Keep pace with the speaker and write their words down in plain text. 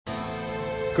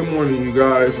Good morning, you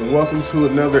guys, and welcome to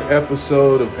another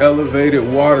episode of Elevated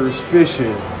Waters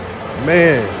Fishing.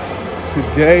 Man,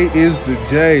 today is the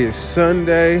day. It's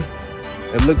Sunday.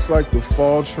 It looks like the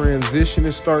fall transition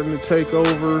is starting to take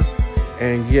over.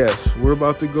 And yes, we're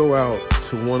about to go out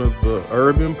to one of the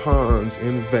urban ponds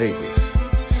in Vegas,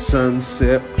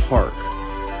 Sunset Park.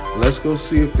 Let's go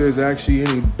see if there's actually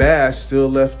any bass still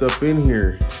left up in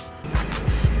here.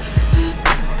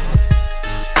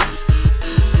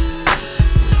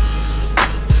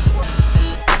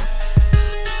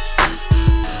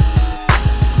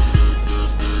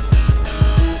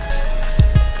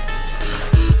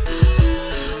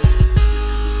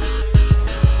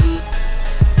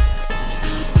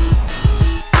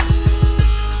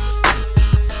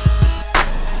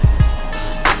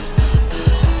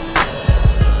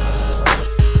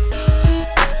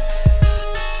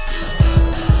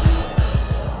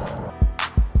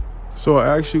 So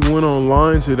I actually went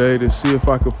online today to see if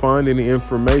I could find any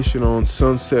information on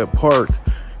Sunset Park.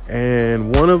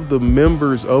 And one of the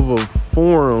members of a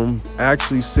forum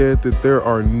actually said that there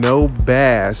are no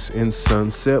bass in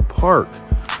Sunset Park.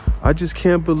 I just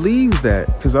can't believe that,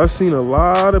 because I've seen a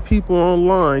lot of people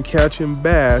online catching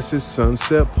bass at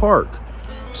Sunset Park.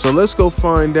 So let's go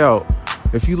find out.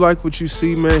 If you like what you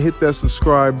see, man, hit that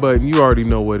subscribe button. You already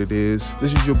know what it is.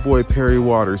 This is your boy Perry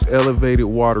Waters, Elevated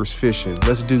Waters Fishing.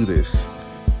 Let's do this.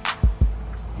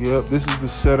 Yep, this is the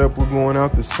setup we're going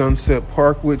out to Sunset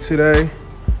Park with today.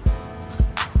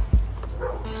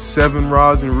 7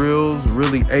 rods and reels,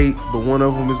 really 8, but one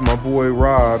of them is my boy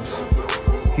Rob's.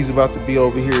 He's about to be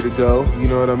over here to go, you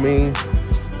know what I mean?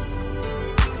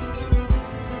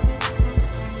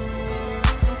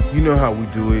 You know how we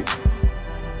do it.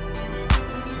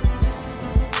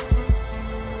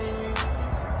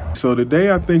 So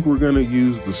today I think we're gonna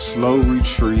use the slow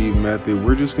retrieve method.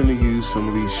 We're just gonna use some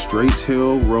of these straight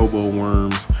tail robo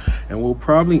worms, and we'll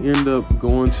probably end up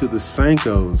going to the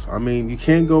Senkos. I mean, you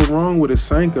can't go wrong with a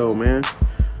Senko, man.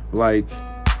 Like,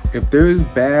 if there's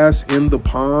bass in the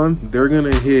pond, they're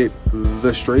gonna hit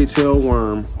the straight tail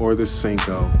worm or the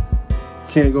Senko.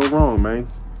 Can't go wrong, man.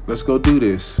 Let's go do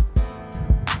this.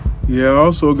 Yeah, I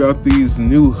also got these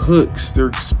new hooks.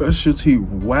 They're specialty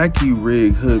wacky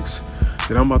rig hooks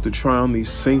that I'm about to try on these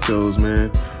Senkos,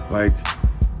 man. Like,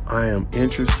 I am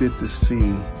interested to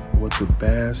see what the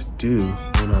bass do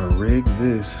when I rig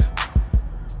this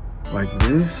like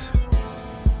this.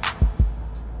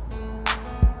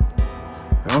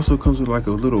 It also comes with like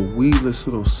a little weedless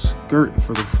little skirt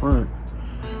for the front.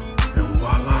 And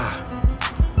voila,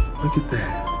 look at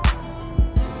that.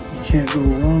 You can't go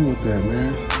wrong with that,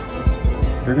 man.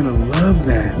 They're gonna love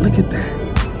that. Look at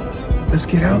that. Let's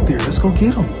get out there. Let's go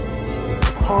get them.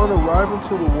 Upon arriving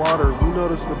to the water, we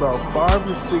noticed about 5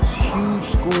 or 6 huge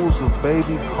schools of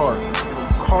baby carp.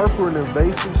 Carp are an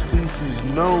invasive species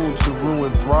known to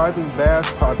ruin thriving bass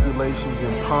populations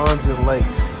in ponds and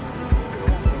lakes.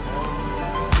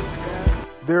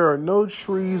 There are no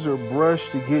trees or brush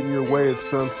to get in your way at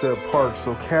Sunset Park,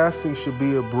 so casting should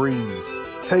be a breeze.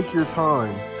 Take your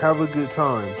time. Have a good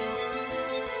time.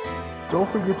 Don't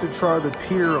forget to try the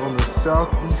pier on the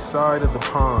southeast side of the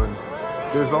pond.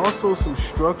 There's also some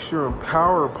structure and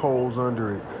power poles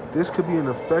under it. This could be an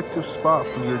effective spot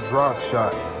for your drop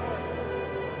shot.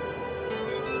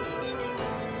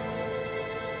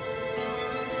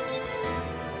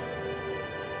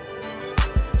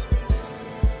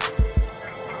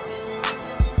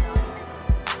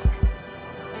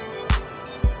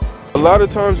 A lot of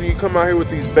times when you come out here with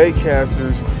these bait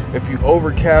casters, if you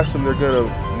overcast them, they're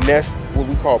gonna nest, what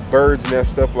we call birds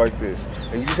nest up like this.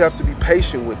 And you just have to be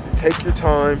patient with it. Take your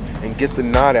time and get the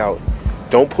knot out.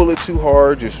 Don't pull it too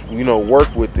hard, just, you know,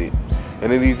 work with it.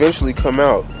 And it'll eventually come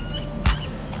out.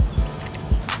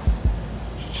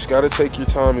 Just gotta take your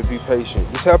time and be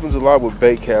patient. This happens a lot with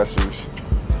bait casters.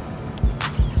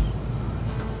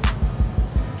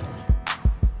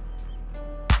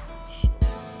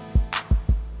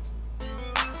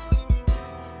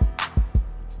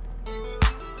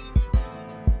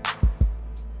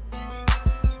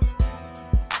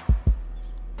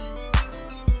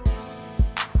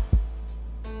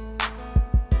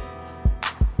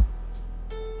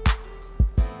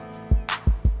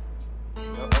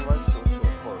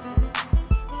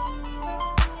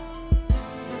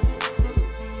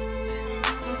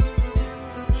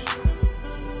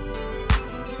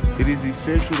 It is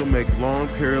essential to make long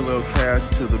parallel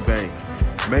casts to the bank.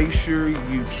 Make sure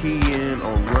you key in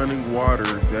on running water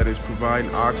that is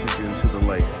providing oxygen to the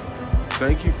lake.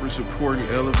 Thank you for supporting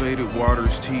Elevated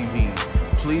Waters TV.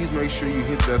 Please make sure you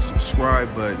hit that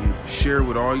subscribe button, share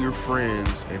with all your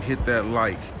friends, and hit that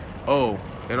like. Oh,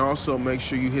 And also make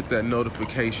sure you hit that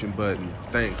notification button.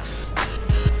 Thanks.